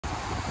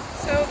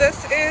So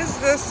this is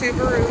the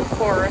Subaru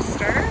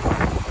Forester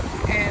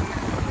in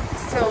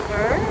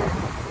silver.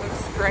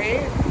 Looks great.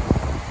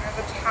 There are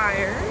the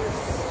tires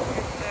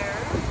right there,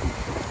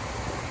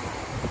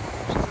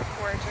 which is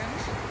important.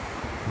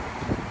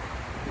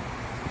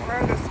 Or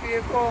this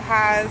vehicle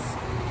has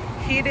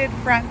heated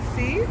front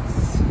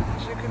seats,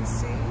 as you can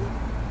see.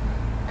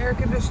 Air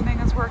conditioning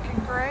is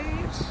working great.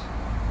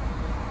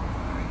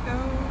 There we go.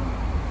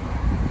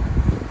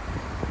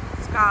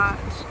 It's got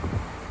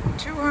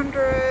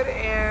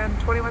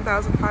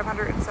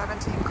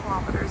 221,517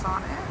 kilometers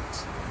on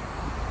it.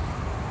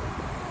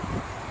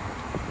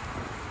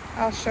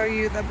 I'll show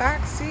you the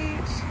back seat.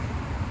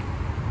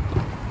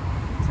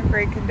 It's in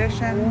great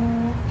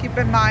condition. Keep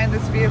in mind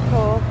this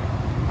vehicle,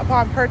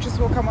 upon purchase,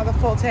 will come with a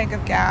full tank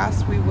of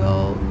gas. We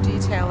will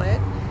detail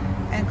it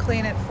and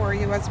clean it for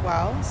you as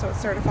well. So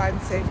it's certified in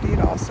safety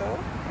also.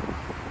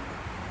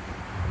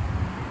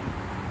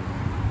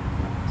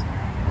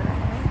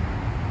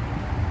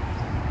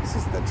 This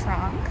is the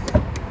trunk.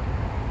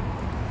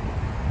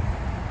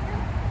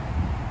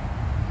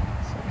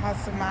 So it has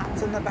some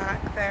mats in the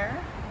back there.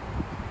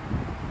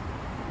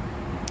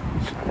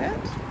 Shut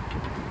it.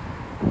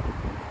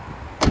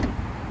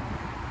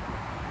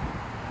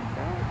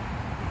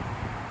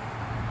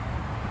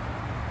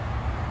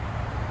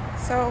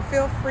 So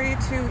feel free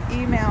to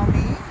email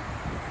me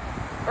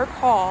or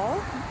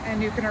call,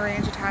 and you can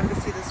arrange a time to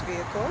see this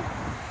vehicle.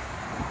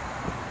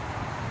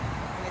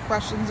 Any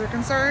questions or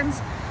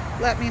concerns,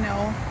 let me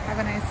know. Have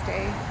a nice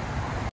day.